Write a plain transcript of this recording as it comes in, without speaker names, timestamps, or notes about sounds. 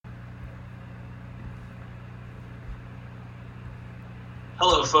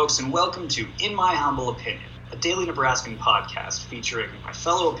Hello, folks, and welcome to In My Humble Opinion, a daily Nebraskan podcast featuring my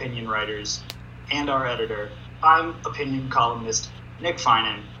fellow opinion writers and our editor. I'm opinion columnist Nick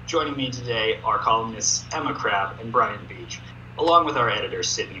Finan. Joining me today are columnists Emma Crabb and Brian Beach, along with our editor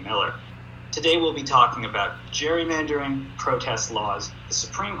Sydney Miller. Today we'll be talking about gerrymandering, protest laws, the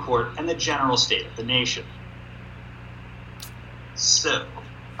Supreme Court, and the general state of the nation. So,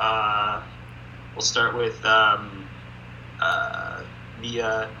 we'll start with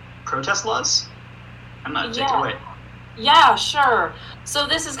the protest laws. I'm not take it away. Yeah, sure. So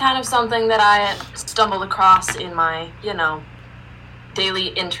this is kind of something that I stumbled across in my, daily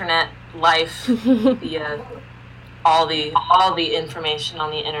internet life via all the information on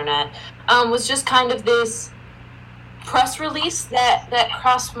the internet. Was just kind of this press release that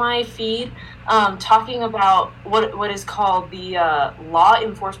crossed my feed, talking about what is called the Law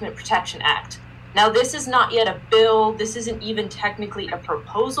Enforcement Protection Act. Now, this is not yet a bill. This isn't even technically a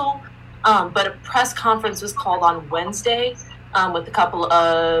proposal, but a press conference was called on Wednesday with a couple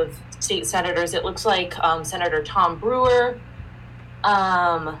of state senators. It looks like Senator Tom Brewer,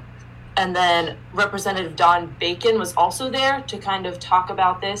 and then Representative Don Bacon was also there to kind of talk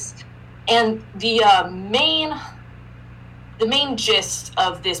about this. And the main gist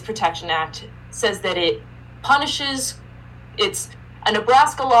of this Protection Act says that it punishes, it's a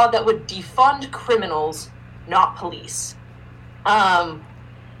Nebraska law that would defund criminals, not police.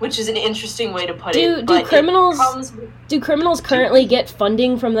 Which is an interesting way to put it. Do criminals currently get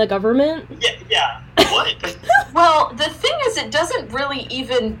funding from the government? Yeah. What? Well, the thing is, it doesn't really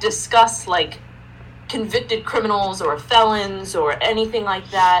even discuss, convicted criminals or felons or anything like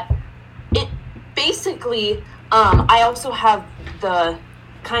that. It basically, I also have the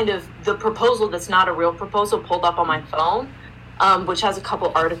proposal that's not a real proposal pulled up on my phone, which has a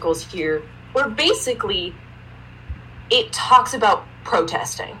couple articles here, where basically it talks about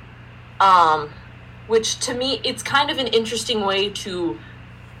protesting, which to me, it's kind of an interesting way to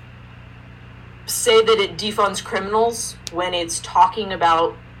say that it defunds criminals when it's talking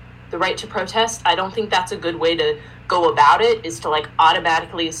about the right to protest. I don't think that's a good way to go about it, is to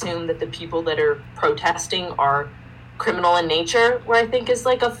automatically assume that the people that are protesting are criminal in nature, where I think is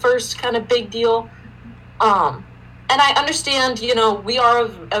a first kind of big deal. And I understand, we are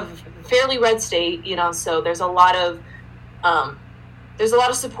a fairly red state, so there's a lot of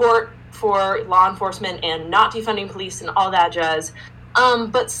support for law enforcement and not defunding police and all that jazz.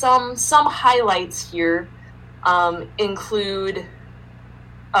 But some highlights here include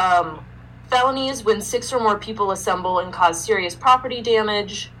felonies when 6 or more people assemble and cause serious property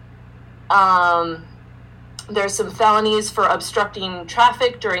damage. There's some felonies for obstructing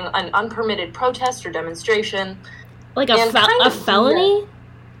traffic during an unpermitted protest or demonstration. A felony?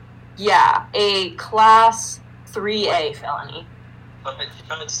 Yeah, a Class 3A felony. But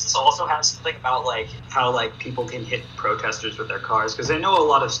this also has something about how people can hit protesters with their cars, because I know a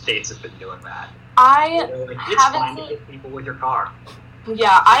lot of states have been doing that. It's fine to hit people with your car.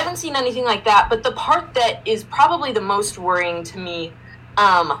 Yeah, I haven't seen anything like that, but the part that is probably the most worrying to me,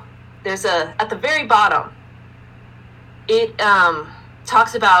 there's at the very bottom, it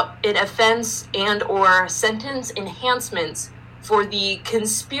talks about an offense and or sentence enhancements for the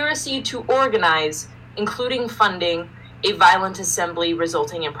conspiracy to organize, including funding, a violent assembly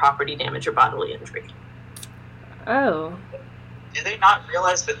resulting in property damage or bodily injury. Oh. Do they not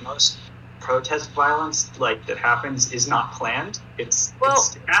realize that most protest violence that happens is not planned? It's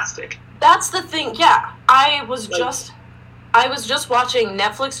stochastic. That's the thing. Yeah, I was just watching.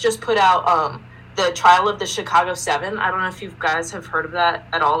 Netflix just put out the trial of the Chicago 7. I don't know if you guys have heard of that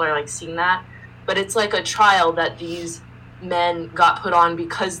at all or seen that, but it's a trial that these men got put on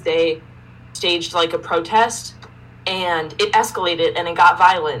because they staged a protest, and it escalated and it got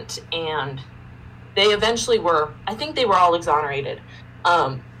violent, and they eventually were, I think they were all exonerated.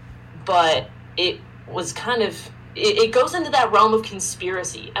 But it was kind of, it goes into that realm of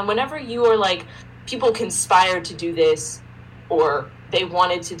conspiracy. And whenever you are people conspired to do this, or they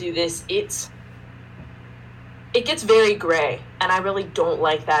wanted to do this, it gets very gray. And I really don't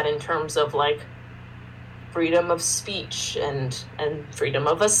like that in terms of freedom of speech and freedom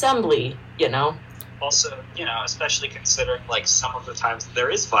of assembly, Also, especially considering some of the times there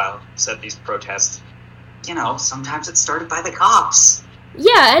is violence at these protests, sometimes it's started by the cops.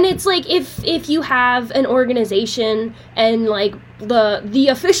 Yeah, and it's if you have an organization and the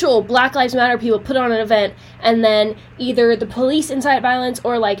official Black Lives Matter people put on an event, and then either the police incite violence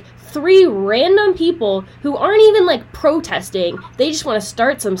or 3 random people who aren't even protesting, they just want to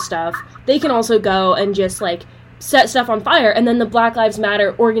start some stuff, they can also go and just set stuff on fire, and then the Black Lives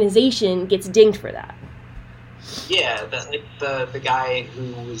Matter organization gets dinged for that. Yeah, the guy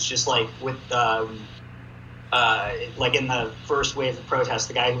who was just like with like in the first wave of protests,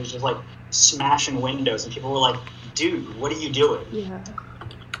 the guy who was just like smashing windows, and people were like, "Dude, what are you doing?" Yeah.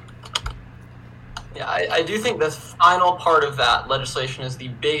 Yeah, I do think the final part of that legislation is the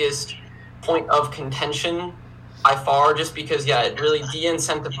biggest point of contention by far, just because, yeah, it really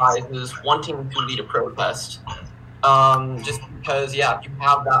de-incentivizes wanting to lead a protest. Just because, yeah, if you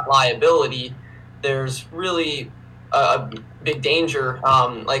have that liability, there's really a big danger.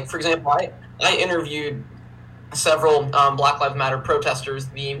 Like, for example, I interviewed several Black Lives Matter protesters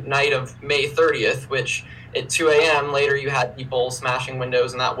the night of May 30th, which at 2 a.m. later you had people smashing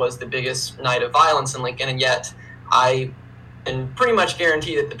windows, and that was the biggest night of violence in Lincoln. And yet I can pretty much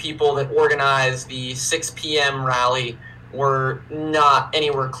guarantee that the people that organized the 6 p.m. rally were not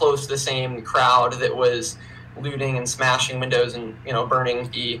anywhere close to the same crowd that was looting and smashing windows and, you know,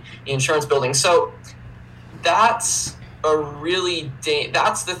 burning the insurance building. So that's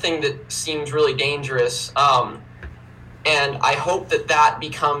that's the thing that seems really dangerous. And I hope that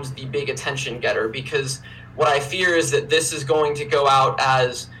becomes the big attention getter, because what I fear is that this is going to go out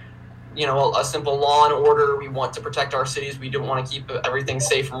as, you know, a simple law and order. We want to protect our cities. We don't want to keep everything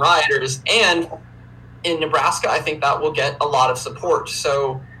safe from rioters. And in Nebraska, I think that will get a lot of support.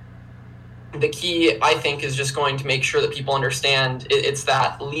 So the key, I think, is just going to make sure that people understand it's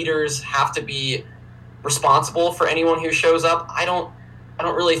that leaders have to be responsible for anyone who shows up. I don't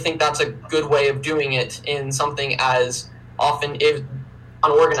really think that's a good way of doing it in something as often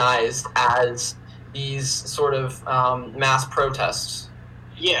unorganized as these sort of mass protests.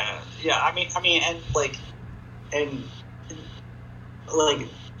 Yeah. I mean, and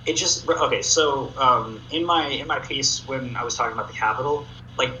it just okay. So in my piece when I was talking about the Capitol,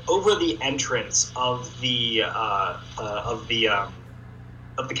 like over the entrance of the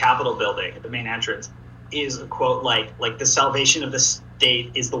Capitol building, the main entrance, is a quote like the salvation of the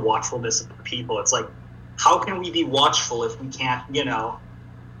state is the watchfulness of the people. It's like, how can we be watchful if we can't, you know,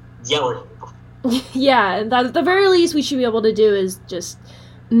 yell at people? Yeah, at the very least we should be able to do is just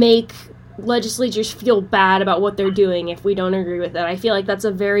make legislatures feel bad about what they're doing if we don't agree with it. I feel like that's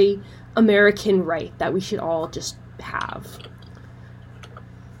a very American right that we should all just have.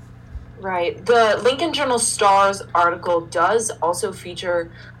 Right. The Lincoln Journal-Star's article does also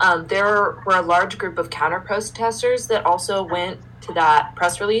feature, there were a large group of counter-protesters that also went to that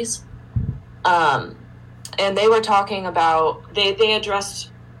press release. And they were talking about, they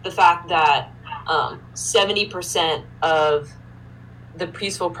addressed the fact that 70% of the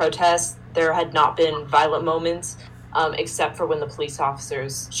peaceful protests, there had not been violent moments, except for when the police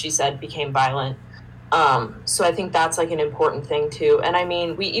officers, she said, became violent. So I think that's like an important thing too. And I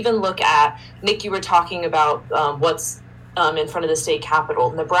mean, we even look at, Nick, you were talking about what's in front of the state capitol.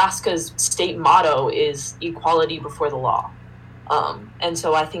 Nebraska's state motto is equality before the law. And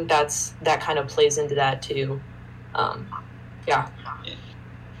so I think that kind of plays into that too. Yeah.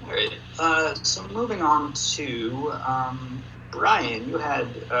 All right. So moving on to Brian, you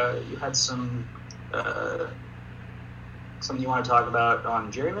had some something you want to talk about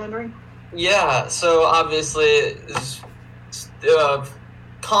on gerrymandering? Yeah, so obviously,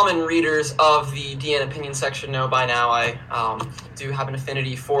 common readers of the DN opinion section know by now I do have an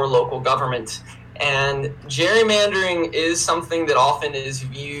affinity for local government. And gerrymandering is something that often is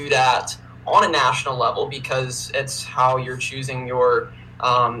viewed at on a national level because it's how you're choosing your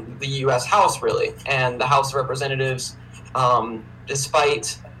the U.S. House, really. And the House of Representatives,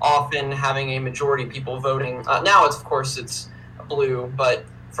 despite often having a majority of people voting, now it's blue, but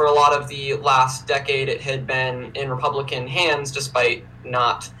for a lot of the last decade, it had been in Republican hands, despite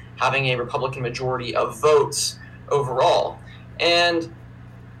not having a Republican majority of votes overall. And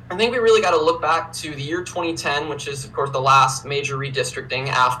I think we really got to look back to the year 2010, which is, of course, the last major redistricting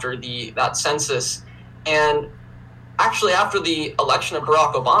after that census. And actually, after the election of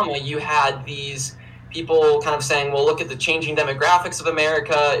Barack Obama, you had these people kind of saying, well, look at the changing demographics of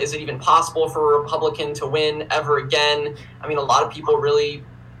America. Is it even possible for a Republican to win ever again? I mean, a lot of people really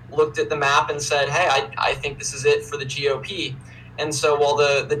looked at the map and said, hey, I think this is it for the GOP. And so while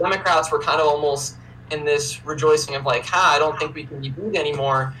the Democrats were kind of almost in this rejoicing of like, I don't think we can be beat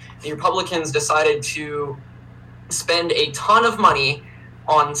anymore, the Republicans decided to spend a ton of money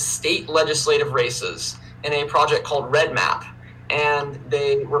on state legislative races in a project called Red Map. And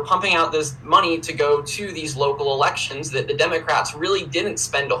they were pumping out this money to go to these local elections that the Democrats really didn't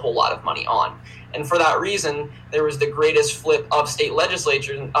spend a whole lot of money on. And for that reason, there was the greatest flip of state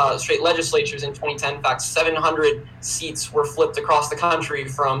legislatures in 2010. In fact, 700 seats were flipped across the country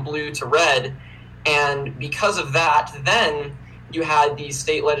from blue to red. And because of that, then you had these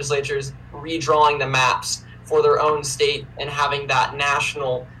state legislatures redrawing the maps for their own state and having that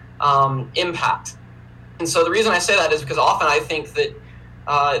national impact. And so the reason I say that is because often I think that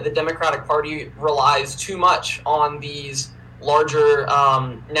the Democratic Party relies too much on these larger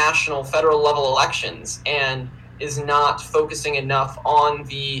national, federal level elections and is not focusing enough on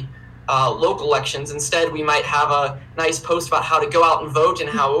the local elections. Instead, we might have a nice post about how to go out and vote and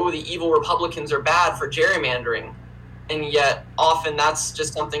how, the evil Republicans are bad for gerrymandering. And yet often that's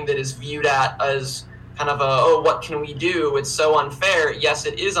just something that is viewed at as kind of what can we do? It's so unfair. Yes,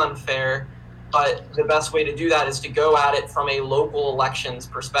 it is unfair, but the best way to do that is to go at it from a local elections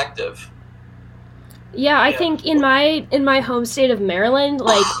perspective. Yeah, I think in my home state of Maryland,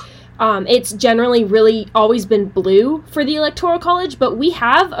 like, it's generally really always been blue for the Electoral College, but we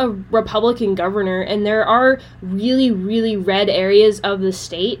have a Republican governor, and there are really, really red areas of the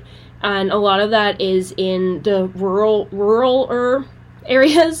state, and a lot of that is in the rural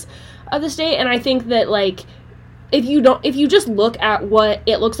areas of the state, and I think that, like, if you just look at what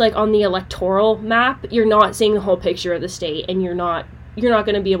it looks like on the electoral map, you're not seeing the whole picture of the state, and you're not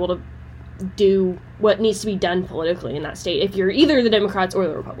going to be able to do what needs to be done politically in that state if you're either the Democrats or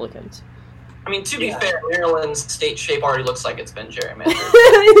the Republicans. I mean, to be fair, Maryland's state shape already looks like it's been gerrymandered.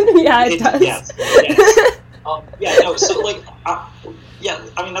 Yeah, it does. Yes. So like, I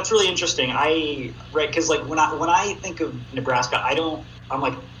mean, that's really interesting. Because like when I think of Nebraska, I'm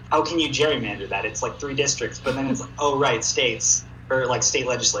like, how can you gerrymander that? It's like 3 districts, but then it's like, states, or like state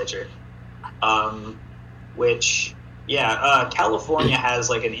legislature, which. Yeah, California has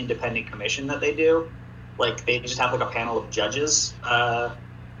like an independent commission that they do. Like they just have like a panel of judges, and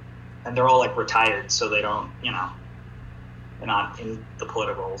they're all like retired, so they don't, they're not in the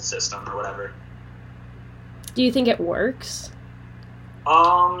political system or whatever. Do you think it works?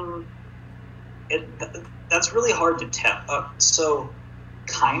 That's really hard to tell. So,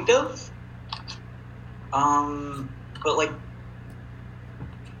 kind of. But like,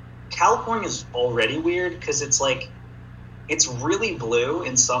 California's already weird because it's like. It's really blue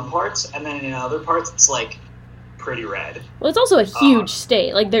in some parts, and then in other parts, it's like pretty red. Well, it's also a huge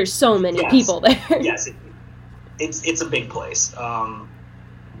state. Like, there's so many people there. Yes, it's a big place. I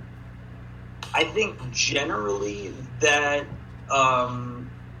think generally that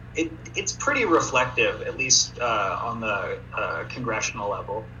it's pretty reflective, at least on the congressional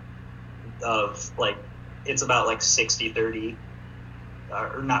level, of like it's about like 60-30,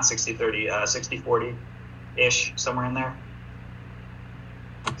 or not 60-30, 60-40 ish, somewhere in there.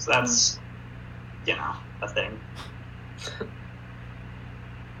 So that's, a thing.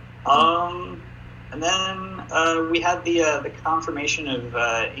 And then we had the confirmation of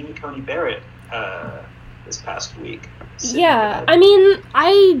Amy Coney Barrett this past week. Yeah, I mean,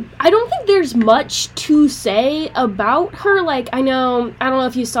 I don't think there's much to say about her. Like, I don't know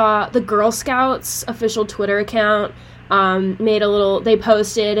if you saw the Girl Scouts official Twitter account they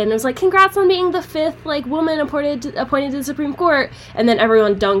posted, and it was like, congrats on being the 5th, like, woman appointed to the Supreme Court, and then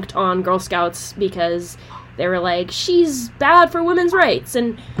everyone dunked on Girl Scouts because they were like, she's bad for women's rights,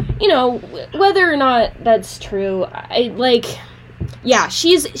 and, whether or not that's true,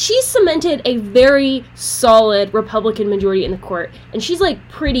 she's cemented a very solid Republican majority in the court, and she's, like,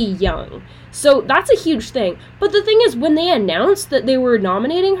 pretty young, so that's a huge thing. But the thing is, when they announced that they were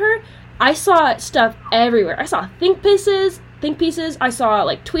nominating her, I saw stuff everywhere. I saw think pieces. I saw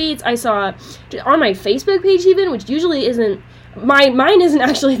like tweets. I saw on my Facebook page even, which usually isn't mine isn't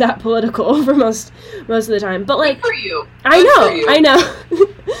actually that political for most of the time. But like, good for you. I know.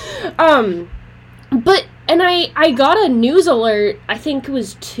 But I got a news alert. I think it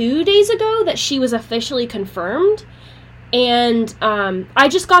was 2 days ago that she was officially confirmed. And I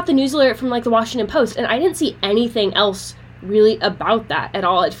just got the news alert from like the Washington Post, and I didn't see anything else really about that at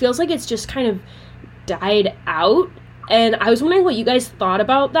all. It feels like it's just kind of died out, and I was wondering what you guys thought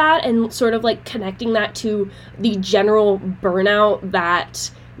about that, and sort of like connecting that to the general burnout that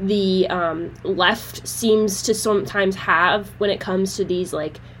the left seems to sometimes have when it comes to these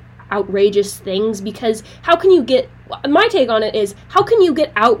like outrageous things. Because my take on it is, how can you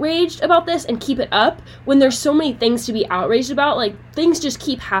get outraged about this and keep it up when there's so many things to be outraged about? Like, things just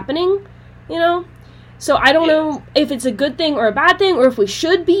keep happening, So I don't know if it's a good thing or a bad thing, or if we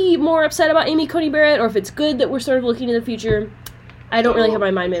should be more upset about Amy Coney Barrett, or if it's good that we're sort of looking to the future. I don't really have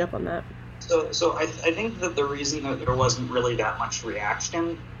my mind made up on that. So I think that the reason that there wasn't really that much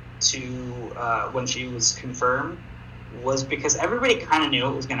reaction to when she was confirmed was because everybody kind of knew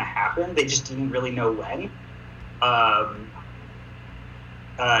it was going to happen. They just didn't really know when. And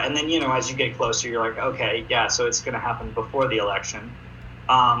then, as you get closer, you're like, okay, yeah, so it's going to happen before the election.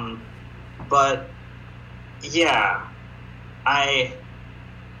 But... yeah,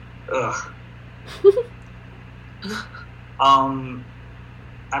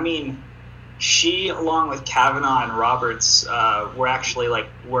 I mean, she, along with Kavanaugh and Roberts, were actually like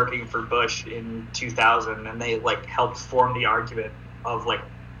working for Bush in 2000, and they like helped form the argument of like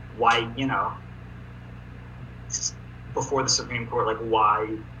why, before the Supreme Court, like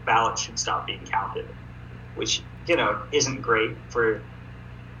why ballots should stop being counted, which isn't great for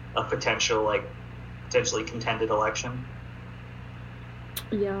a potentially contended election.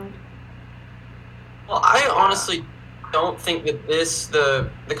 Yeah. Well, I honestly don't think that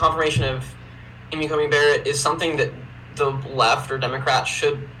the confirmation of Amy Coney Barrett is something that the left or Democrats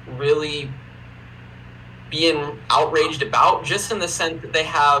should really be outraged about, just in the sense that they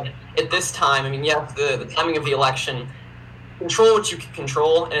have, at this time, I mean, yes, the timing of the election, control what you can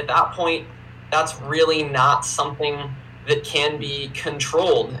control, and at that point, that's really not something that can be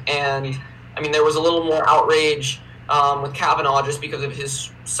controlled. And, I mean, there was a little more outrage with Kavanaugh just because of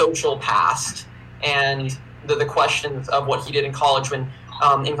his social past and the questions of what he did in college when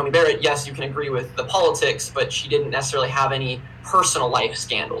Amy Coney Barrett, yes, you can agree with the politics, but she didn't necessarily have any personal life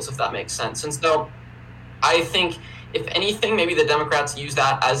scandals, if that makes sense. And so I think, if anything, maybe the Democrats use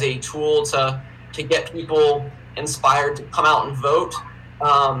that as a tool to get people inspired to come out and vote.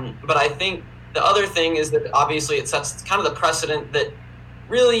 But I think the other thing is that obviously it sets kind of the precedent that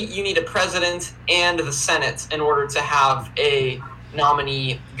really you need a president and the Senate in order to have a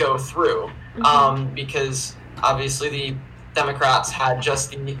nominee go through. Because obviously the Democrats had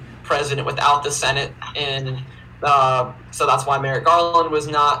just the president without the Senate, and so that's why Merrick Garland was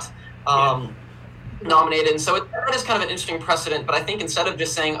not nominated. And so that is kind of an interesting precedent, but I think instead of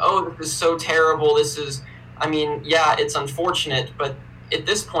just saying, oh, this is so terrible, it's unfortunate, but at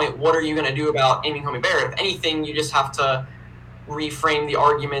this point, what are you going to do about Amy Coney Barrett? If anything, you just have to reframe the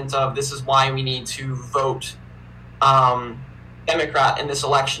argument of this is why we need to vote Democrat in this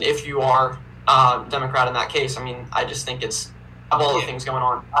election if you are Democrat in that case. I mean, I just think it's, of all the things going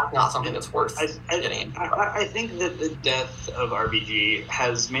on, that's not something that's worth getting. I think that the death of RBG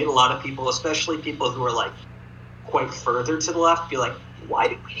has made a lot of people, especially people who are like quite further to the left, be like, why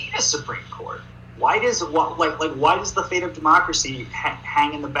do we need a Supreme Court? Why does the fate of democracy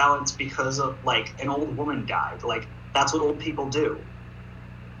hang in the balance because of like an old woman died? Like, that's what old people do.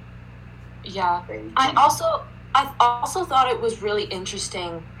 Yeah. I also thought it was really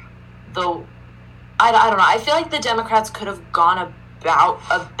interesting, though. I don't know. I feel like the Democrats could have gone about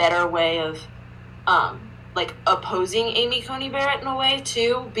a better way of, opposing Amy Coney Barrett in a way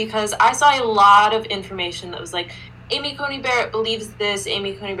too, because I saw a lot of information that was like, Amy Coney Barrett believes this,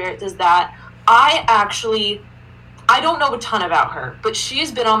 Amy Coney Barrett does that. I don't know a ton about her, but she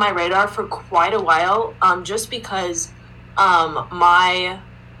has been on my radar for quite a while, just because my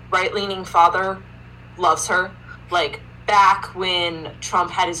right-leaning father loves her. Like, back when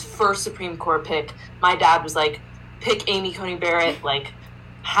Trump had his first Supreme Court pick, my dad was like, pick Amy Coney Barrett, like,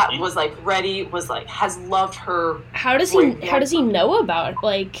 was like ready, was like, has loved her. How does he know about it?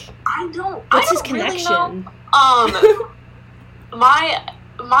 Like, what's his connection? Really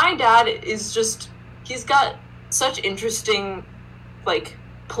my dad is just, he's got such interesting, like,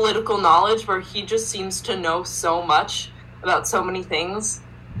 political knowledge where he just seems to know so much about so many things.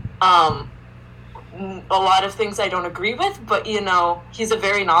 A lot of things I don't agree with, but, he's a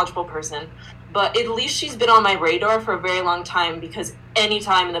very knowledgeable person. But at least she's been on my radar for a very long time, because any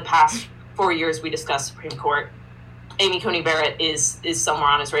time in the past 4 years we discussed Supreme Court, Amy Coney Barrett is somewhere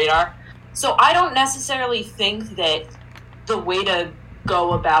on his radar. So I don't necessarily think that the way to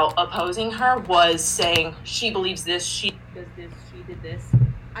go about opposing her was saying she believes this, she does this, she did this.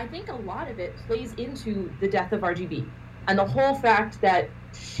 I think a lot of it plays into the death of RGB and the whole fact that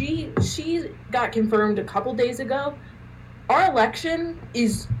she got confirmed a couple days ago. Our election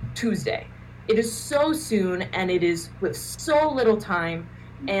is Tuesday. It is so soon, and it is with so little time.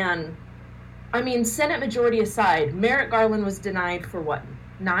 And I mean, Senate majority aside, Merrick Garland was denied for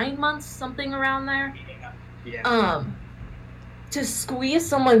 9 months, something around there. Yeah. To squeeze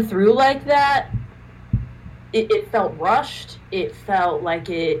someone through like that, it felt rushed. It felt like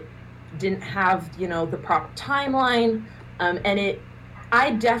it didn't have, the proper timeline. And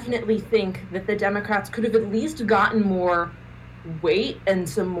I definitely think that the Democrats could have at least gotten more weight and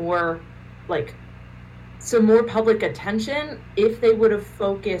some more public attention if they would have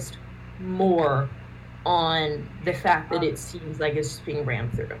focused more on the fact that it seems like it's being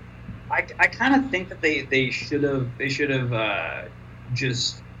rammed through. I kind of think that they should have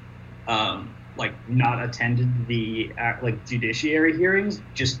just not attended the judiciary hearings,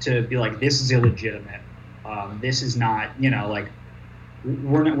 just to be like, this is illegitimate. This is not,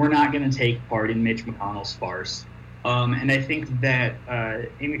 we're not going to take part in Mitch McConnell's farce. And I think that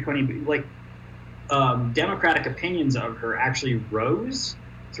Amy Coney, Democratic opinions of her actually rose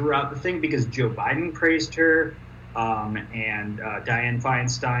throughout the thing because Joe Biden praised her, and Dianne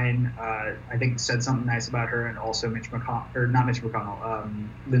Feinstein, I think, said something nice about her, and also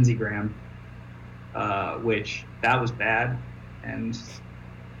Lindsey Graham, which that was bad, and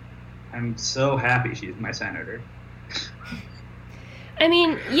I'm so happy she's my senator. I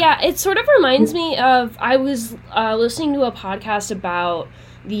mean, yeah, it sort of reminds me of, I was listening to a podcast about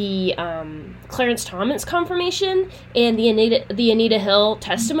the Clarence Thomas confirmation and the Anita Hill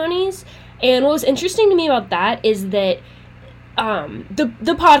testimonies, and what was interesting to me about that is that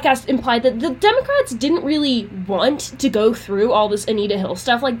the podcast implied that the Democrats didn't really want to go through all this Anita Hill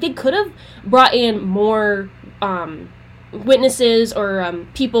stuff. Like, they could have brought in more witnesses or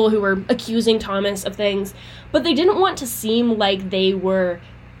people who were accusing Thomas of things, but they didn't want to seem like they were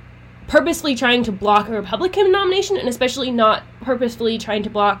purposefully trying to block a Republican nomination, and especially not purposefully trying to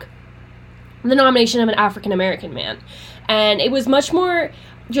block the nomination of an African-American man. And it was much more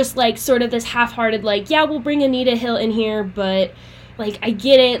just, like, sort of this half-hearted, like, yeah, we'll bring Anita Hill in here, but, like, I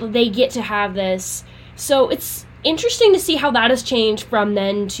get it, they get to have this. So it's interesting to see how that has changed from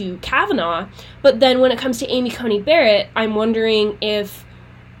then to Kavanaugh. But then when it comes to Amy Coney Barrett, I'm wondering if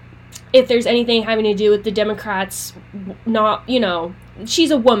there's anything having to do with the Democrats not,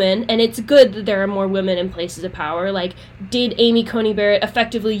 she's a woman, and it's good that there are more women in places of power. Like, did Amy Coney Barrett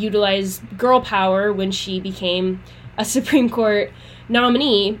effectively utilize girl power when she became a Supreme Court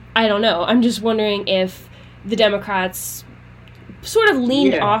nominee? I don't know. I'm just wondering if the Democrats sort of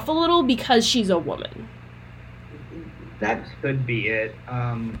leaned off a little because she's a woman. That could be it.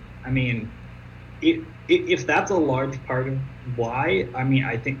 I mean, if that's a large part of why, I mean,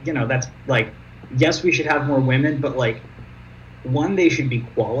 I think, that's, like, yes, we should have more women, but, like, one, they should be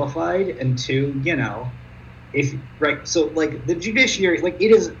qualified, and two, so, like, the judiciary, like,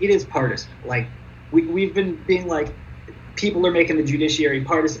 it is partisan. Like, we've been being, like, people are making the judiciary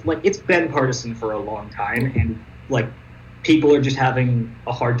partisan. Like, it's been partisan for a long time, and, like, people are just having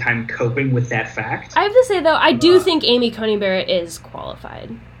a hard time coping with that fact. I have to say, though, I do think Amy Coney Barrett is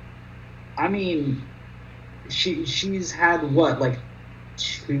qualified. I mean, she's had, what, like,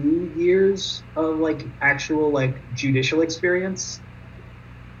 2 years of, like, actual, like, judicial experience?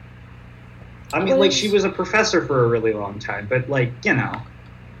 I mean, like, she was a professor for a really long time, but, like,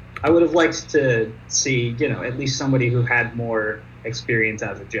 I would have liked to see, at least somebody who had more experience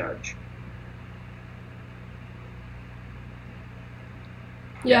as a judge.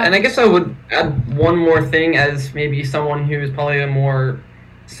 Yeah, and I guess I would add one more thing as maybe someone who is probably a more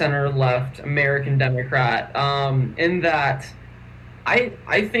center-left American Democrat, in that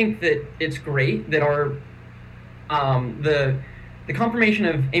I think that it's great that our the confirmation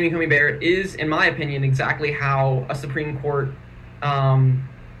of Amy Coney Barrett is, in my opinion, exactly how a Supreme Court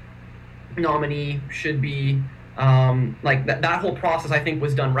nominee should be. Like that whole process, I think,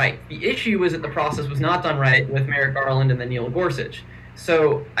 was done right. The issue is that the process was not done right with Merrick Garland and then Neil Gorsuch.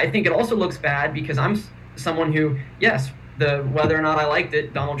 So I think it also looks bad because I'm someone who, yes, whether or not I liked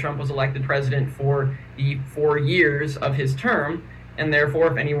it, Donald Trump was elected president for the 4 years of his term, and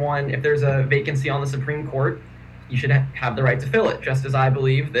therefore if there's a vacancy on the Supreme Court, you should have the right to fill it, just as I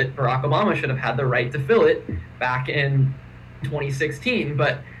believe that Barack Obama should have had the right to fill it back in 2016.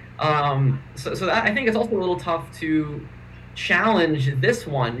 But so that, I think it's also a little tough to challenge this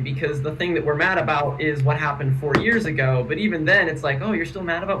one, because the thing that we're mad about is what happened 4 years ago. But even then, it's like, oh, you're still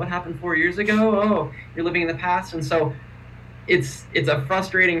mad about what happened 4 years ago? Oh, you're living in the past. And so it's a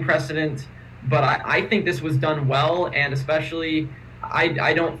frustrating precedent, but I think this was done well, and especially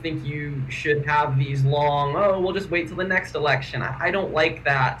I don't think you should have these long, we'll just wait till the next election. I don't like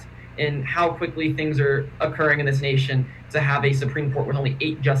that in how quickly things are occurring in this nation, to have a Supreme Court with only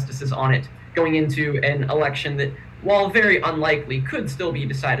 8 justices on it going into an election that, while very unlikely, could still be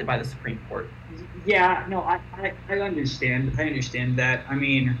decided by the Supreme Court. Yeah, no, I understand. I understand that. I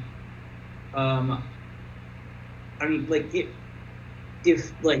mean, like,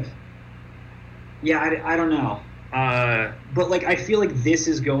 if like, yeah, I don't know. But, like, I feel like this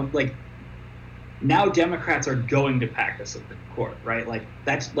is going, like, now Democrats are going to pack the Supreme Court, right? Like,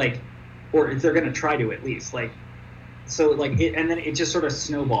 that's, like, or if they're going to try to, at least, like, so, like, and then it just sort of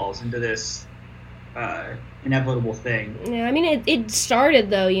snowballs into this inevitable thing. Yeah, I mean, it started,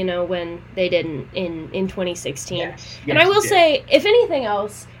 though, when they didn't in 2016. Yes, and I will say, if anything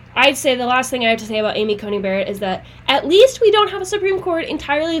else, I'd say the last thing I have to say about Amy Coney Barrett is that at least we don't have a Supreme Court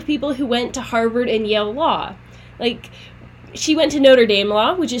entirely of people who went to Harvard and Yale Law. Like, she went to Notre Dame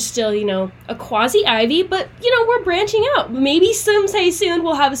Law, which is still, a quasi-Ivy, but, we're branching out. Maybe someday soon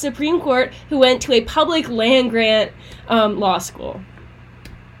we'll have a Supreme Court who went to a public land-grant law school.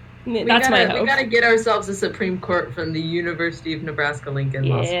 That's my hope. We gotta get ourselves a Supreme Court from the University of Nebraska-Lincoln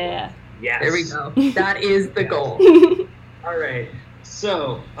Law School. Yeah. Yes. There we go. That is the goal. All right.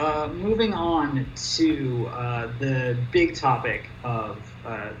 So, moving on to the big topic of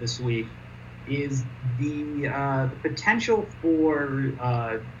this week is the potential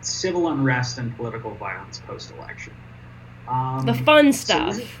for civil unrest and political violence post-election. The fun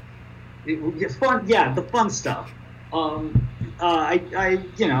stuff. The fun stuff. I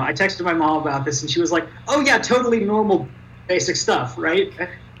texted my mom about this, and she was like, "Oh yeah, totally normal, basic stuff, right?"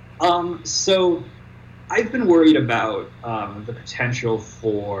 So I've been worried about the potential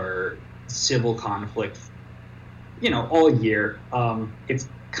for civil conflict, all year. It's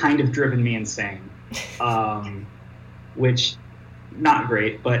kind of driven me insane, which not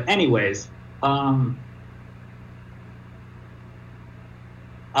great. But anyways,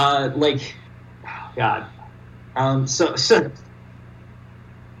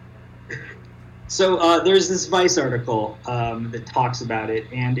 So there's this Vice article that talks about it,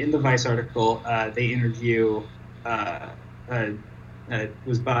 and in the Vice article, they interview it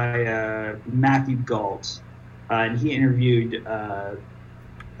was by Matthew Galt, and he interviewed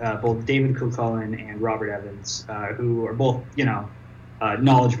both David Kilcullen and Robert Evans, who are both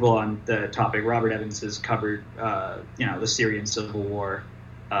knowledgeable on the topic. Robert Evans has covered the Syrian civil war.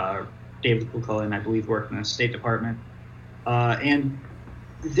 David Kilcullen, I believe, worked in the State Department, and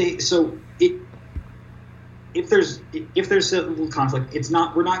if there's civil conflict,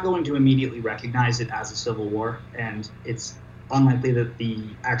 we're not going to immediately recognize it as a civil war, and it's unlikely that the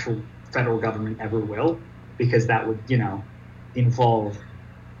actual federal government ever will, because that would involve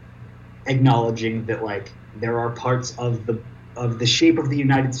acknowledging that there are parts of the shape of the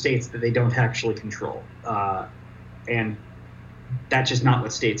United States that they don't actually control, and that's just not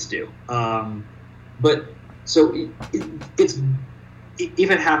what states do. But so it's.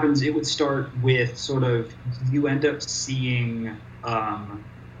 If it happens, it would start with sort of, you end up seeing a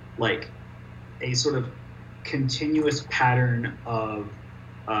sort of continuous pattern of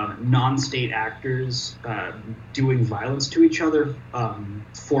non-state actors doing violence to each other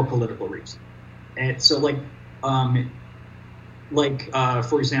for political reasons. And so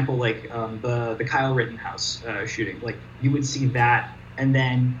for example, the Kyle Rittenhouse shooting, you would see that, and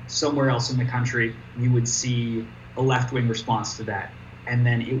then somewhere else in the country, you would see a left-wing response to that. And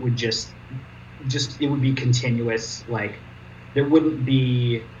then it would it would be continuous. There wouldn't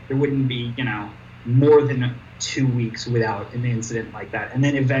be more than 2 weeks without an incident like that. And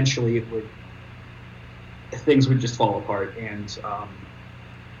then eventually things would just fall apart, and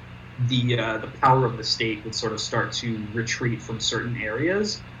the power of the state would sort of start to retreat from certain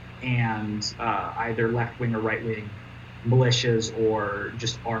areas, and either left-wing or right-wing militias or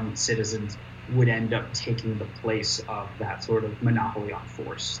just armed citizens would end up taking the place of that sort of monopoly on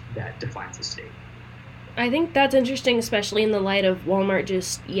force that defines the state. I think that's interesting, especially in the light of Walmart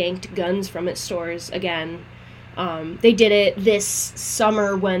just yanked guns from its stores again. They did it this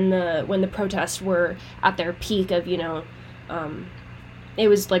summer when the protests were at their peak of, it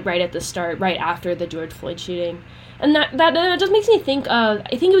was right at the start, right after the George Floyd shooting. And that just makes me think of,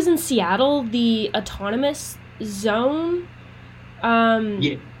 I think it was in Seattle, the autonomous zone.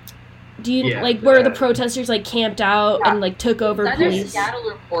 Yeah. Do you where the protesters camped out and took over Is that police? in Seattle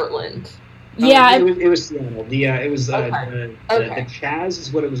or Portland? Yeah, it was Seattle. The Chaz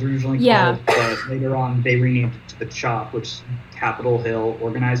is what it was originally called, but later on they renamed it to the CHOP, which is Capitol Hill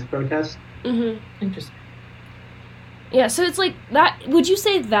Organized Protest. Mm-hmm. Interesting. Yeah, so it's that. Would you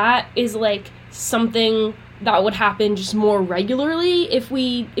say that is something that would happen just more regularly if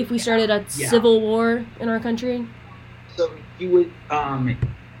we started a civil war in our country? So you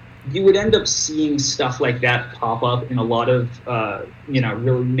would end up seeing stuff like that pop up in a lot of,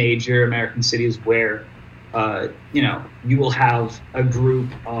 really major American cities where, you will have a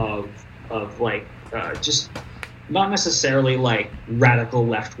group of just not necessarily radical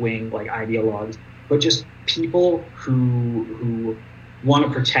left-wing ideologues, but just people who want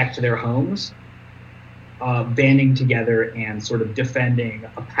to protect their homes, banding together and sort of defending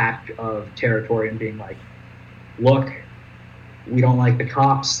a patch of territory and being look, we don't like the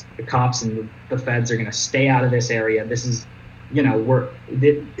cops. The cops and the feds are going to stay out of this area. This is,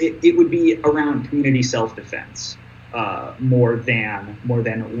 it would be around community self-defense more than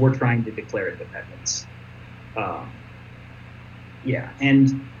we're trying to declare independence. I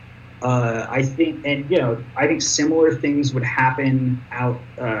think similar things would happen out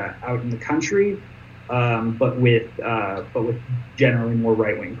in the country, but with generally more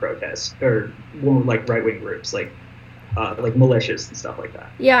right-wing protests or more right-wing groups. like militias and stuff like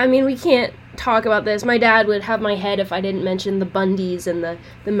that. Yeah, I mean, we can't talk about this. My dad would have my head if I didn't mention the Bundys and the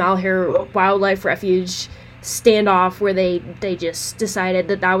Malheur Wildlife Refuge standoff, where they just decided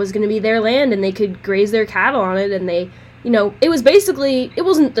that was going to be their land and they could graze their cattle on it, and they, it was basically, it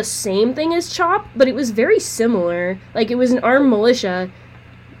wasn't the same thing as CHOP, but it was very similar. Like, it was an armed militia.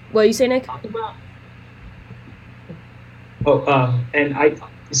 What you say, Nick?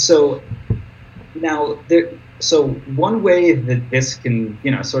 So one way that this can,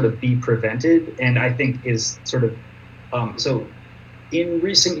 sort of be prevented, and I think is sort of, so in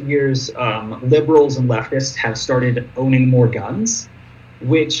recent years, liberals and leftists have started owning more guns,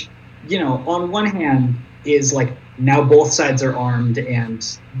 which, on one hand is like, now both sides are armed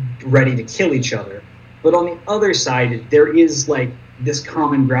and ready to kill each other. But on the other side, there is like this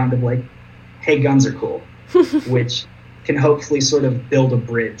common ground of like, hey, guns are cool, which can hopefully sort of build a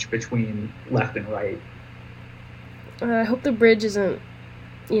bridge between left and right. I hope the bridge isn't,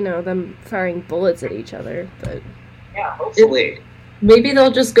 them firing bullets at each other, but... Yeah, hopefully. Maybe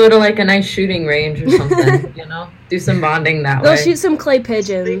they'll just go to, like, a nice shooting range or something, Do some bonding that way. They'll shoot some clay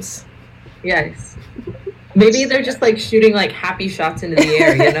pigeons. Yes. Maybe they're just, like, shooting, like, happy shots into the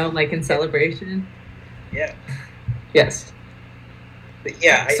air, like in celebration. Yeah. Yes. But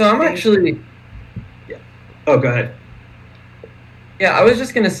yeah. I'm actually... Yeah. Oh, go ahead. Yeah, I was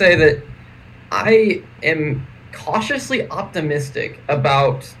just going to say that I am cautiously optimistic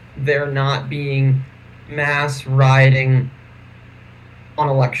about there not being mass rioting on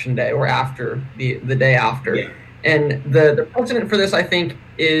election day or after the day after. Yeah. And the precedent for this, I think,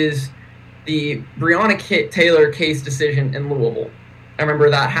 is the Breonna Taylor case decision in Louisville. I remember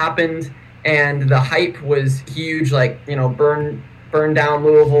that happened, and the hype was huge, like, burn down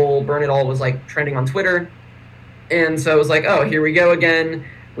Louisville, burn it all was like trending on Twitter. And so it was like, oh, here we go again.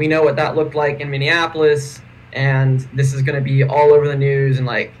 We know what that looked like in Minneapolis, and this is going to be all over the news. And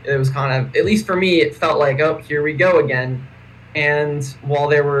like, it was kind of, at least for me, it felt like, oh, here we go again. And while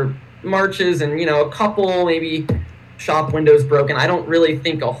there were marches and, a couple maybe shop windows broken, I don't really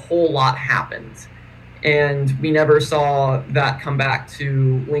think a whole lot happened. And we never saw that come back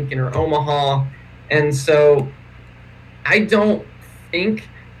to Lincoln or Omaha. And so I don't think,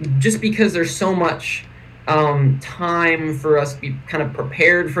 just because there's so much time for us to be kind of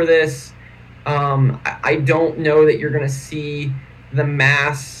prepared for this, I don't know that you're going to see the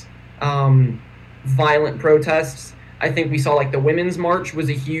mass violent protests. I think we saw like the Women's March was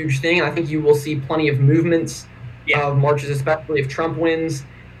a huge thing. I think you will see plenty of movements of marches, especially if Trump wins.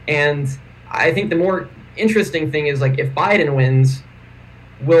 And I think the more interesting thing is, like, if Biden wins,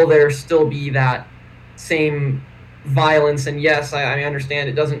 will there still be that same violence? And yes, I understand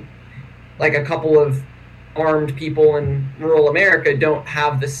it doesn't, like, a couple of armed people in rural America don't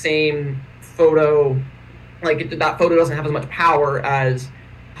have the same photo, like, that photo doesn't have as much power as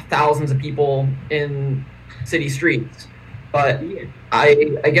thousands of people in city streets. But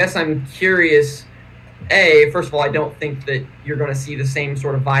I guess I'm curious. First of all, I don't think that you're going to see the same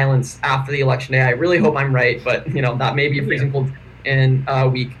sort of violence after the election day. I really hope I'm right, but that may be a freezing cold in a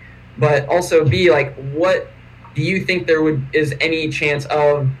week. But also, B, like, what do you think is any chance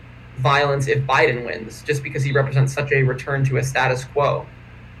of violence if Biden wins, just because he represents such a return to a status quo?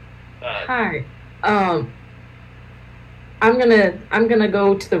 Hi. I'm gonna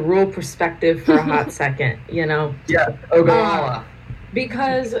go to the rural perspective for a hot second, Yeah, Ogallala.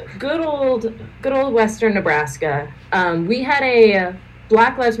 Because good old Western Nebraska, we had a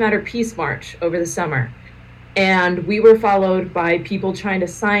Black Lives Matter peace march over the summer, and we were followed by people trying to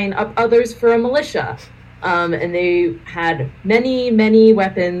sign up others for a militia, and they had many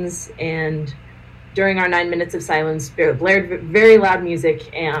weapons, and during our 9 minutes of silence, blared very loud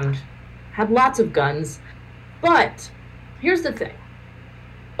music and had lots of guns. But here's the thing.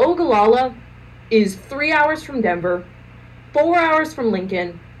 Ogallala is 3 hours from Denver, 4 hours from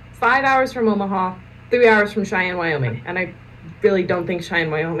Lincoln, 5 hours from Omaha, 3 hours from Cheyenne, Wyoming. And I really don't think Cheyenne,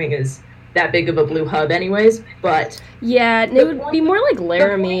 Wyoming is that big of a blue hub anyways, but... Yeah, it would be more like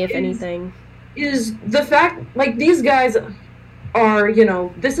Laramie, if anything. Is the fact, like, these guys are,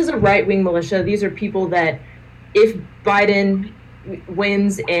 this is a right-wing militia. These are people that, if Biden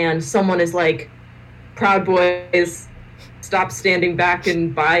wins and someone is like, Proud Boys, stop standing back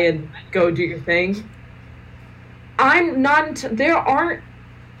and buy and go do your thing. I mean,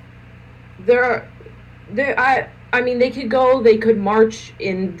 they could march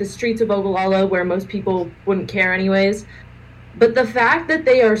in the streets of Ogallala where most people wouldn't care anyways. But the fact that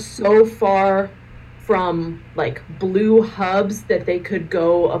they are so far from, like, blue hubs that they could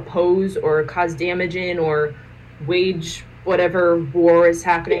go oppose or cause damage in or wage whatever war is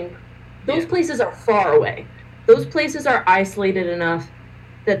happening, those places are far away. those places are isolated enough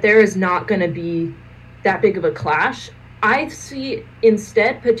that there is not going to be that big of a clash. I see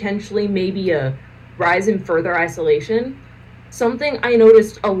instead potentially maybe a rise in further isolation. Something I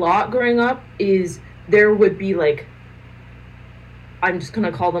noticed a lot growing up is there would be like, I'm just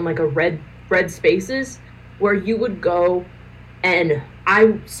going to call them like a red spaces where you would go, and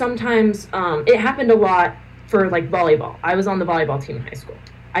I sometimes, it happened a lot for like volleyball. I was on the volleyball team in high school.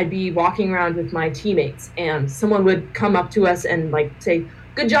 I'd be walking around with my teammates and someone would come up to us and like say,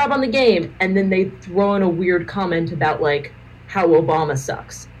 "Good job on the game," and then they throw in a weird comment about like how Obama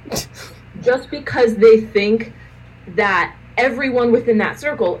sucks. Just because they think that everyone within that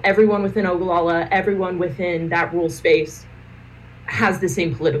circle, everyone within Ogallala, everyone within that rural space has the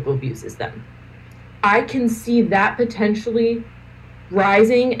same political views as them. I can see that potentially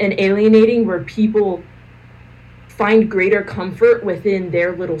rising and alienating, where people find greater comfort within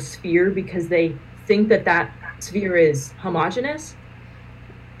their little sphere because they think that that sphere is homogenous.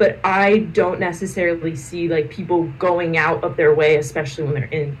 But I don't necessarily see like people going out of their way, especially when they're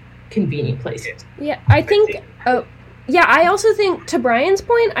in convenient places. Yeah, I think. Yeah, I also think, to Brian's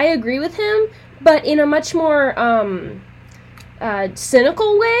point, I agree with him, but in a much more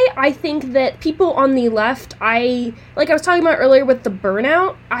cynical way. I think that people on the left, like I was talking about earlier with the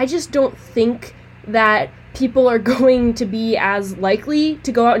burnout, I just don't think that people are going to be as likely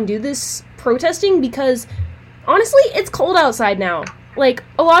to go out and do this protesting, because honestly, it's cold outside now. Like,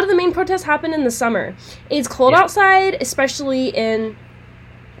 a lot of the main protests happen in the summer. It's cold outside, especially in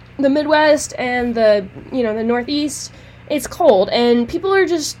the Midwest and the Northeast. It's cold, and people are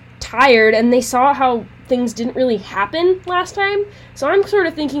just tired, and they saw how things didn't really happen last time. So I'm sort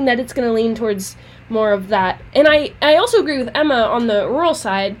of thinking that it's going to lean towards more of that. And I also agree with Emma on the rural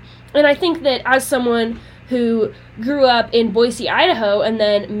side, and I think that as someone who grew up in Boise, Idaho, and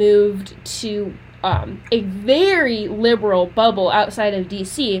then moved to a very liberal bubble outside of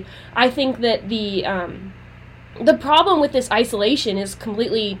DC, I think that the problem with this isolation is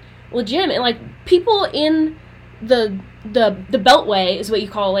completely legitimate. Like, people in the Beltway is what you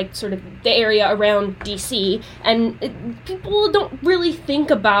call, like, sort of the area around DC, and people don't really think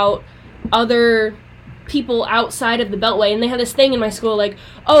about other people outside of the Beltway. And they have this thing in my school, like,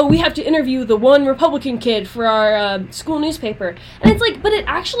 oh, we have to interview the one Republican kid for our school newspaper. And it's like, but it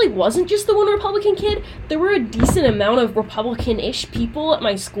actually wasn't just the one Republican kid. There were a decent amount of Republican-ish people at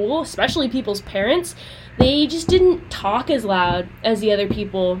my school, especially people's parents. They just didn't talk as loud as the other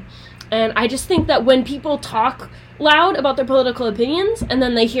people. And I just think that when people talk loud about their political opinions, and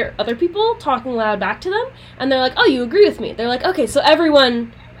then they hear other people talking loud back to them, and they're like, oh, you agree with me. They're like, okay, so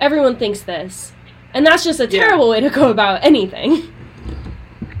everyone thinks this. And that's just a terrible way to go about anything.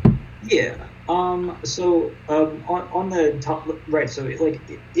 Yeah. So on the top, right, so like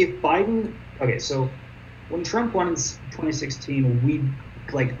if Biden, okay, so when Trump won in 2016,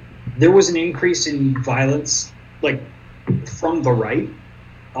 there was an increase in violence, like, from the right.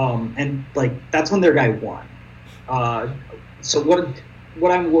 And like, that's when their guy won. So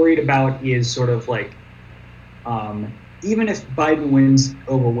what I'm worried about is sort of like, even if Biden wins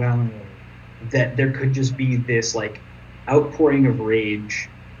overwhelmingly, that there could just be this like outpouring of rage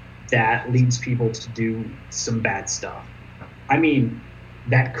that leads people to do some bad stuff. I mean,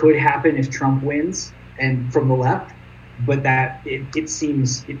 that could happen if Trump wins and from the left, but that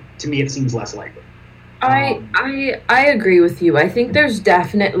to me it seems less likely. I agree with you. I think there's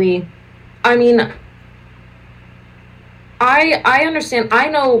definitely, I mean, I understand. I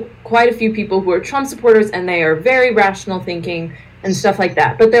know quite a few people who are Trump supporters, and they are very rational thinking and stuff like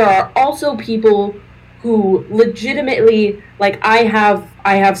that. But there are also people who legitimately, like, I have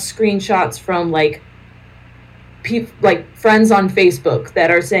screenshots from like friends on Facebook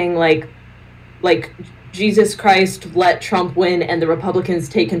that are saying like Jesus Christ, let Trump win and the Republicans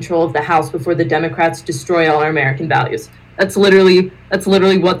take control of the House before the Democrats destroy all our American values. That's literally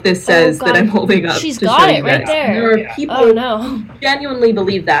what this says that I'm holding up. She's got it right there. There are people who genuinely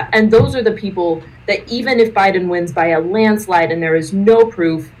believe that. And those are the people that even if Biden wins by a landslide and there is no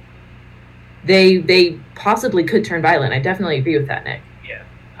proof, they possibly could turn violent. I definitely agree with that, Nick. Yeah.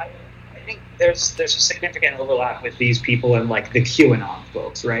 I think there's a significant overlap with these people and like the QAnon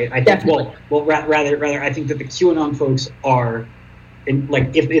folks, right? I think, well, rather, I think that the QAnon folks are, in,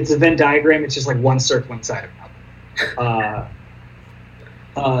 like, if it's a Venn diagram, it's just like one circle inside of another.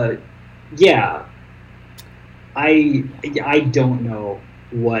 Yeah. I don't know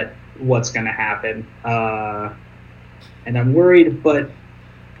what's gonna happen, and I'm worried. But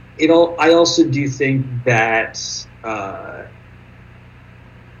I also do think that,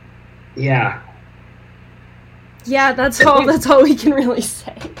 yeah, that's all we can really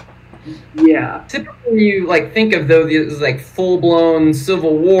say. Yeah. Typically, you like think of those like full-blown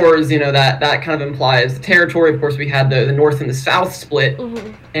civil wars. That kind of implies the territory. Of course, we had the North and the South split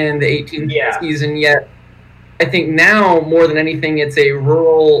in the 1860s, and yet I think now more than anything, it's a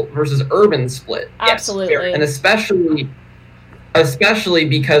rural versus urban split. Absolutely, and especially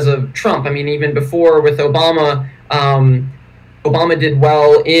because of Trump. I mean, even before with Obama. Obama did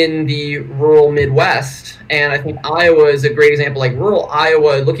well in the rural Midwest, and I think Iowa is a great example. Like rural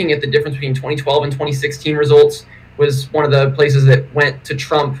Iowa, looking at the difference between 2012 and 2016 results, was one of the places that went to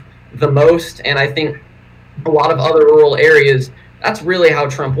Trump the most. And I think a lot of other rural areas, that's really how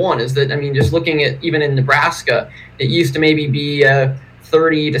Trump won. Is that, I mean, just looking at even in Nebraska, it used to maybe be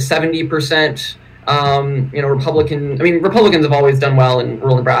 30 to 70%. Republican. I mean, Republicans have always done well in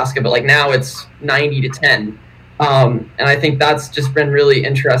rural Nebraska, but like now it's 90 to 10. And I think that's just been really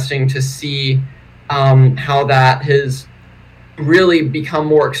interesting to see how that has really become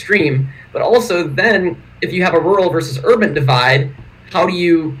more extreme. But also then, if you have a rural versus urban divide,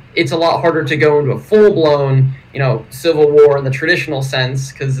 it's a lot harder to go into a full-blown, civil war in the traditional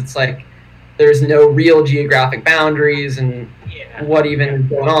sense, because it's like there's no real geographic boundaries and what even is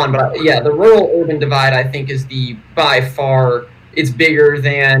going on. But yeah, the rural-urban divide, I think, is by far, it's bigger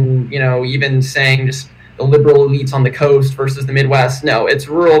than, even saying just the liberal elites on the coast versus the Midwest. No, it's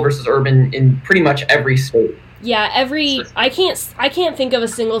rural versus urban in pretty much every state. Yeah, I can't think of a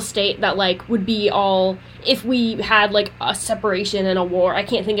single state that like would be all, if we had like a separation and a war, I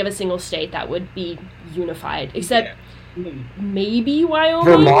can't think of a single state that would be unified except maybe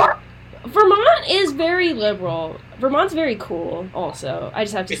Wyoming. Vermont is very liberal. Vermont's very cool also. I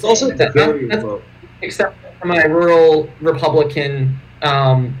just have to say. Also except for my rural Republican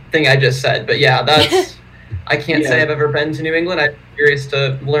thing I just said. But yeah, that's I can't say I've ever been to New England. I'm curious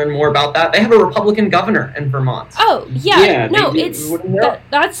to learn more about that. They have a Republican governor in Vermont. Oh, yeah. No,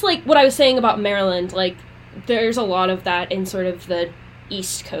 that's like what I was saying about Maryland. Like, there's a lot of that in sort of the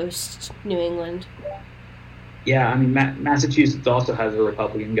East Coast, New England. Yeah, I mean, Massachusetts also has a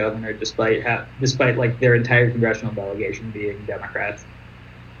Republican governor, despite like their entire congressional delegation being Democrats.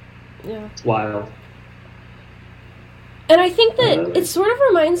 Yeah, it's wild. And I think that it sort of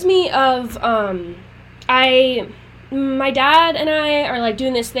reminds me of my dad and I are like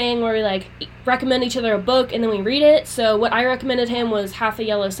doing this thing where we like recommend each other a book and then we read it. So what I recommended him was Half a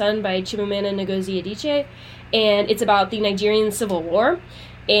Yellow Sun by Chimamanda Ngozi Adichie, and it's about the Nigerian Civil War.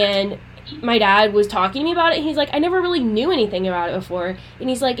 And my dad was talking to me about it, and he's like, I never really knew anything about it before. And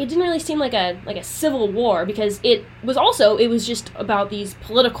he's like, it didn't really seem like a civil war, because it was just about these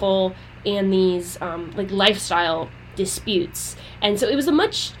political and these like lifestyle disputes. And so it was a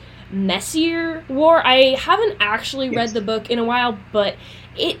much messier war. I haven't actually read the book in a while, but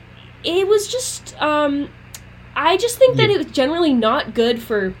it was just I just think that it was generally not good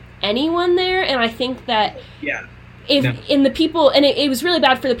for anyone there, and I think that in the people, and it was really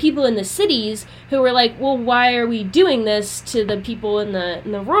bad for the people in the cities who were like, well, why are we doing this to the people in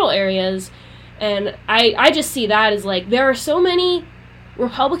the rural areas? And I just see that as like, there are so many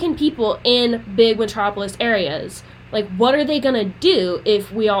Republican people in big metropolis areas. Like, what are they gonna do if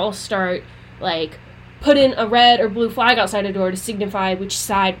we all start like putting a red or blue flag outside a door to signify which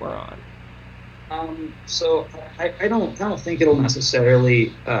side we're on? So I don't think it'll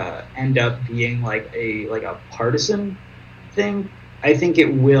necessarily end up being like a partisan thing. I think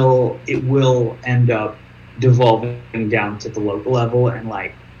it will end up devolving down to the local level, and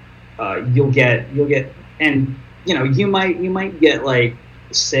like you'll get and you might get like,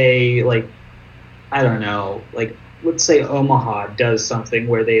 say, like, I don't know, like, let's say Omaha does something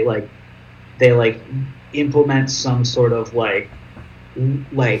where they implement some sort of like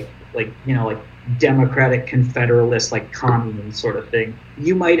democratic confederalist, like commune sort of thing.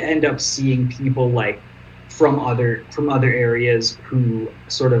 You might end up seeing people like from other areas who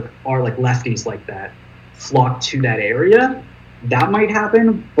sort of are like lefties like that flock to that area. That might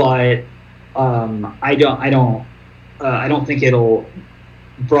happen, but I don't think it'll,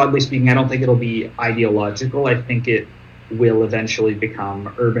 broadly speaking, I don't think it'll be ideological. I think it will eventually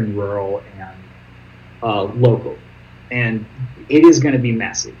become urban, rural, and local, and it is going to be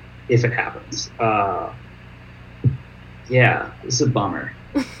messy if it happens. It's a bummer.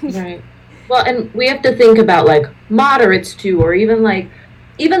 Right. Well, and we have to think about like moderates too, or even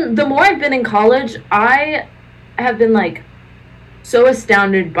the more I've been in college, I have been like so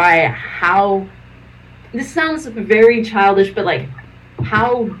astounded by how, this sounds very childish, but like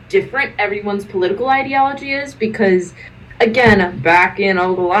how different everyone's political ideology is. Because again, back in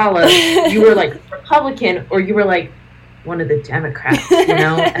Ogallala, you were like Republican or you were like one of the Democrats, you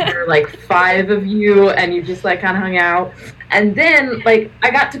know, and there were like 5 of you, and you just like kind of hung out. And then like I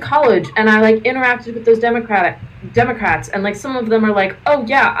got to college, and I like interacted with those Democrats, and like some of them are like, oh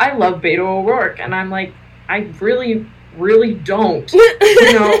yeah, I love Beto O'Rourke, and I'm like, I really don't,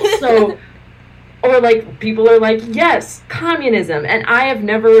 you know. So, or like people are like, yes, communism, and I have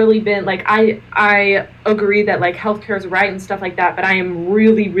never really been like, I agree that like healthcare is right and stuff like that, but I am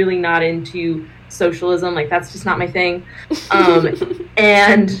really not into socialism. Like that's just not my thing.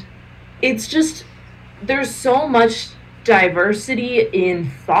 And it's just, there's so much diversity in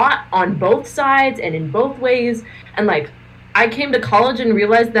thought on both sides and in both ways. And like I came to college and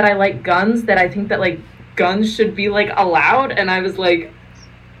realized that I like guns, that I think that like guns should be like allowed, and I was like,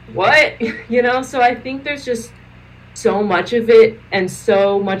 what? You know, so I think there's just so much of it and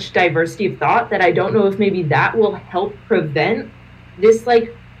so much diversity of thought that I don't know if maybe that will help prevent this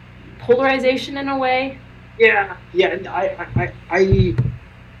like polarization in a way. Yeah,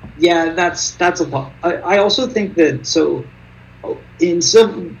 that's a lot. I also think that, so in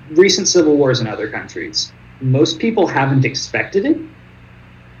recent civil wars in other countries, most people haven't expected it,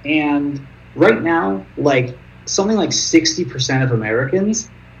 and right now, like something like 60% of Americans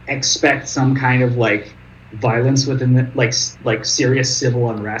expect some kind of like violence within the, like serious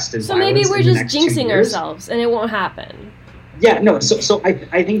civil unrest and so violence. Maybe we're just jinxing ourselves and it won't happen. Yeah, no, so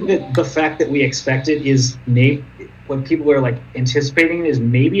I think that the fact that we expect it is when people are like anticipating it is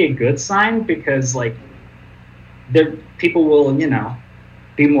maybe a good sign, because like people will, you know,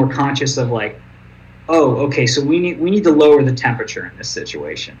 be more conscious of like, oh, okay, so we need to lower the temperature in this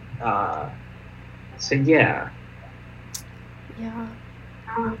situation. So yeah. Yeah.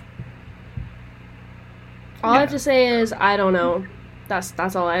 All I have to say is I don't know.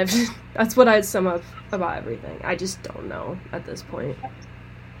 That's all I have. That's what I'd sum up about everything. I just don't know at this point.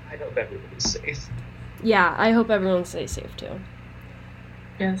 I hope everybody's safe. Yeah, I hope everyone stays safe too.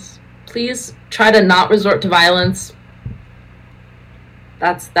 Yes. Please try to not resort to violence.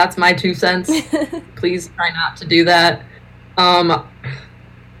 That's my 2 cents. Please try not to do that.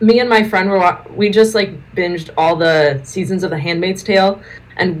 Me and my friend we just like binged all the seasons of The Handmaid's Tale,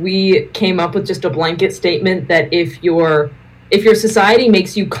 and we came up with just a blanket statement that if your society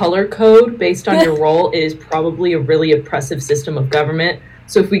makes you color code based on your role, it is probably a really oppressive system of government.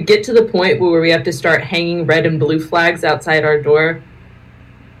 So if we get to the point where we have to start hanging red and blue flags outside our door,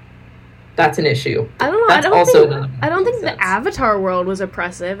 that's an issue. I don't know. That's I don't think the Avatar world was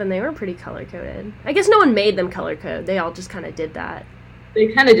oppressive, and they were pretty color coded. I guess no one made them color code. They all just kind of did that. They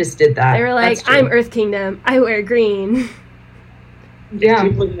kind of just did that. They were like, I'm Earth Kingdom. I wear green. Yeah.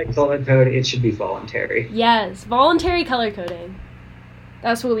 If people look at color code, it should be voluntary. Yes, voluntary color coding.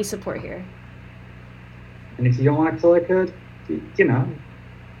 That's what we support here. And if you don't want to color code, you know,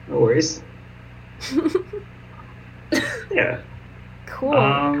 no worries. Yeah. Cool.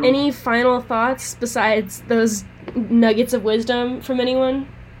 Any final thoughts besides those nuggets of wisdom from anyone?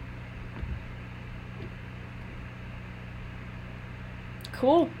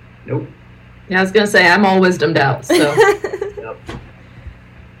 Cool. Nope. Yeah, I was going to say, I'm all wisdomed out, so. Yep.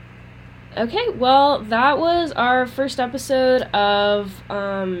 Okay, well, that was our first episode of,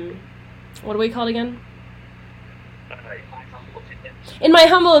 what are we called again? In My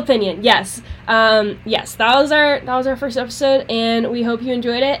Humble Opinion, yes. Yes, that was our first episode, and we hope you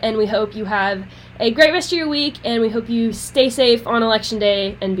enjoyed it, and we hope you have a great rest of your week, and we hope you stay safe on Election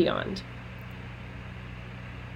Day and beyond.